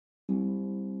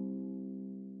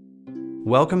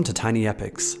Welcome to Tiny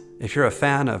Epics. If you're a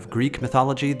fan of Greek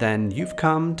mythology, then you've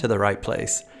come to the right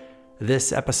place.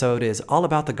 This episode is all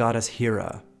about the goddess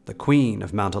Hera, the queen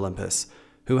of Mount Olympus,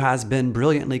 who has been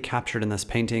brilliantly captured in this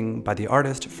painting by the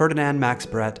artist Ferdinand Max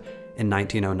Brett in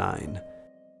 1909.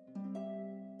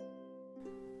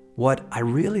 What I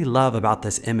really love about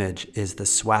this image is the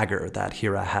swagger that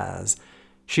Hera has.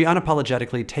 She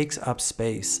unapologetically takes up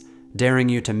space, daring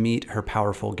you to meet her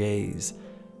powerful gaze.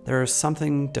 There's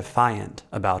something defiant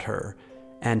about her,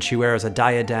 and she wears a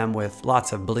diadem with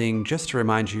lots of bling just to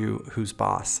remind you who's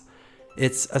boss.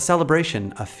 It's a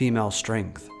celebration of female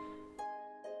strength.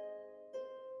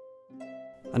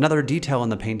 Another detail in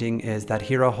the painting is that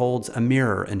Hera holds a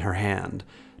mirror in her hand,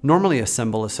 normally a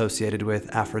symbol associated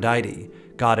with Aphrodite,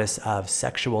 goddess of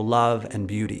sexual love and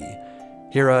beauty.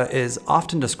 Hera is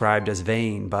often described as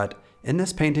vain, but in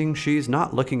this painting she's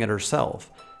not looking at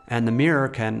herself, and the mirror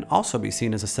can also be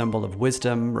seen as a symbol of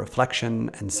wisdom, reflection,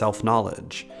 and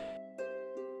self-knowledge.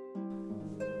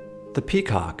 The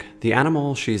peacock, the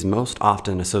animal she's most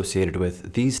often associated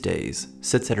with these days,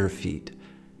 sits at her feet.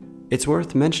 It's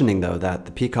worth mentioning, though, that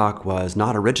the peacock was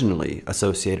not originally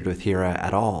associated with Hera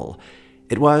at all.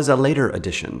 It was a later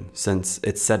addition, since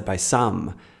it's said by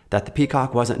some that the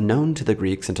peacock wasn't known to the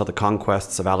Greeks until the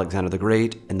conquests of Alexander the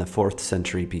Great in the 4th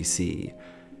century BC.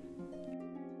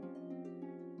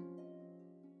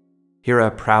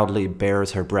 Hera proudly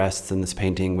bares her breasts in this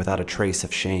painting without a trace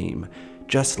of shame,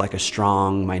 just like a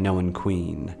strong Minoan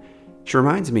queen. She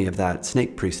reminds me of that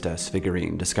snake priestess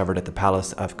figurine discovered at the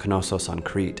palace of Knossos on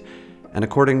Crete, and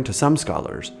according to some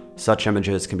scholars, such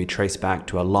images can be traced back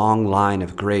to a long line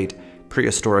of great,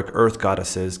 prehistoric earth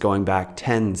goddesses going back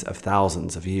tens of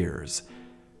thousands of years.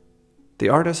 The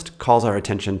artist calls our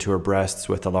attention to her breasts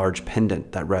with a large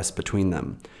pendant that rests between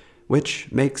them,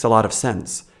 which makes a lot of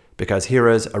sense, because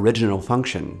Hera's original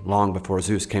function, long before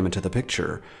Zeus came into the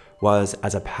picture, was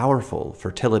as a powerful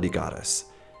fertility goddess.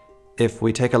 If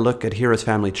we take a look at Hera's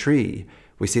family tree,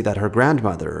 we see that her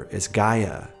grandmother is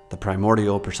Gaia, the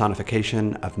primordial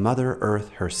personification of Mother Earth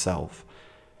herself.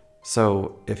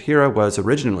 So, if Hera was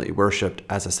originally worshipped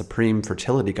as a supreme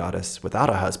fertility goddess without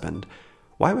a husband,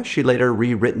 why was she later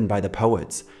rewritten by the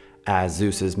poets as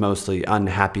Zeus's mostly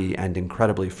unhappy and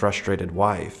incredibly frustrated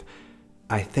wife?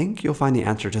 I think you'll find the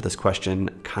answer to this question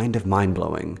kind of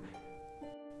mind-blowing.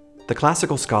 The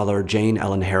classical scholar Jane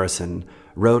Ellen Harrison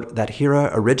wrote that Hera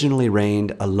originally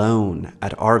reigned alone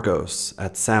at Argos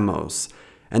at Samos,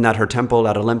 and that her temple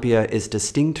at Olympia is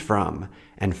distinct from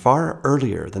and far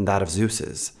earlier than that of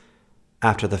Zeus's.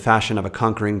 After the fashion of a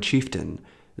conquering chieftain,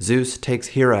 Zeus takes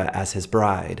Hera as his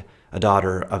bride, a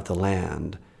daughter of the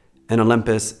land. In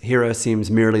Olympus, Hera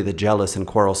seems merely the jealous and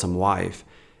quarrelsome wife.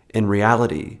 In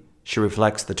reality, she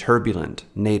reflects the turbulent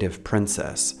native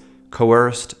princess,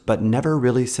 coerced but never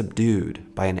really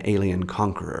subdued by an alien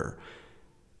conqueror.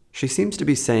 She seems to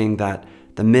be saying that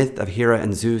the myth of Hera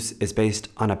and Zeus is based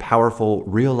on a powerful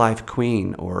real-life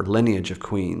queen or lineage of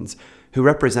queens who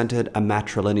represented a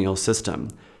matrilineal system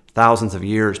thousands of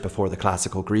years before the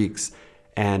classical Greeks,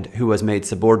 and who was made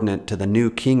subordinate to the new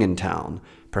king in town,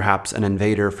 perhaps an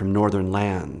invader from northern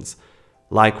lands.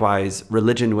 Likewise,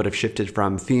 religion would have shifted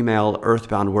from female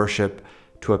earthbound worship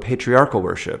to a patriarchal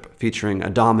worship featuring a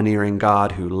domineering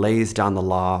god who lays down the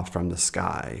law from the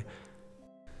sky.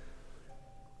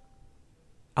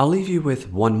 I'll leave you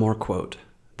with one more quote,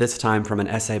 this time from an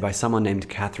essay by someone named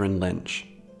Katherine Lynch.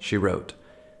 She wrote,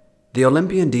 "The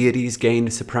Olympian deities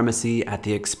gained supremacy at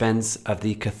the expense of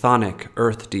the chthonic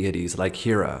earth deities like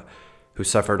Hera, who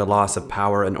suffered a loss of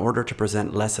power in order to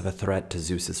present less of a threat to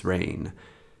Zeus's reign."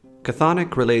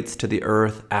 Chthonic relates to the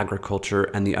earth, agriculture,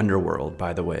 and the underworld,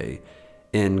 by the way,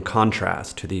 in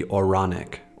contrast to the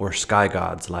Oronic, or sky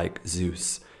gods like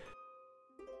Zeus.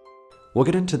 We'll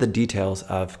get into the details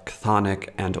of chthonic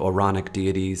and Oronic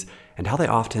deities and how they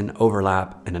often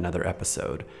overlap in another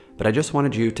episode, but I just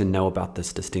wanted you to know about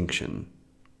this distinction.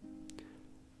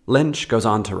 Lynch goes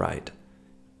on to write,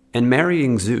 "In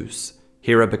marrying Zeus,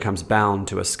 Hera becomes bound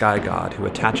to a sky god who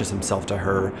attaches himself to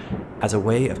her as a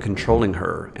way of controlling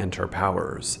her and her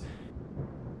powers.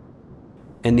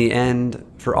 In the end,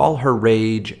 for all her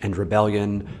rage and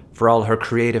rebellion, for all her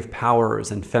creative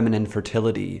powers and feminine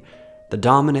fertility, the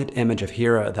dominant image of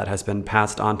Hera that has been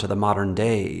passed on to the modern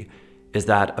day is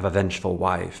that of a vengeful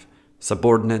wife,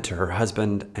 subordinate to her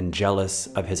husband and jealous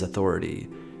of his authority.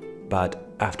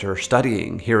 But after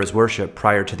studying Hera's worship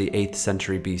prior to the 8th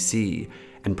century BC,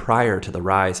 and prior to the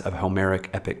rise of Homeric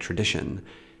epic tradition,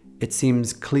 it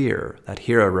seems clear that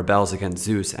Hera rebels against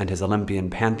Zeus and his Olympian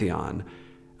pantheon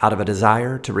out of a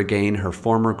desire to regain her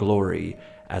former glory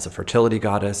as a fertility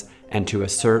goddess and to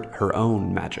assert her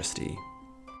own majesty."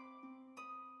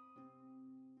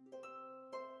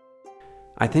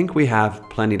 I think we have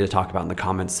plenty to talk about in the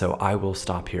comments, so I will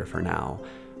stop here for now.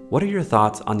 What are your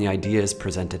thoughts on the ideas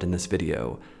presented in this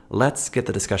video? Let's get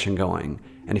the discussion going.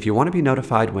 And if you want to be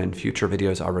notified when future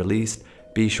videos are released,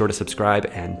 be sure to subscribe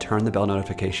and turn the bell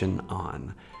notification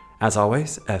on. As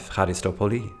always,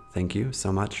 Efcharistopoli. Thank you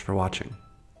so much for watching.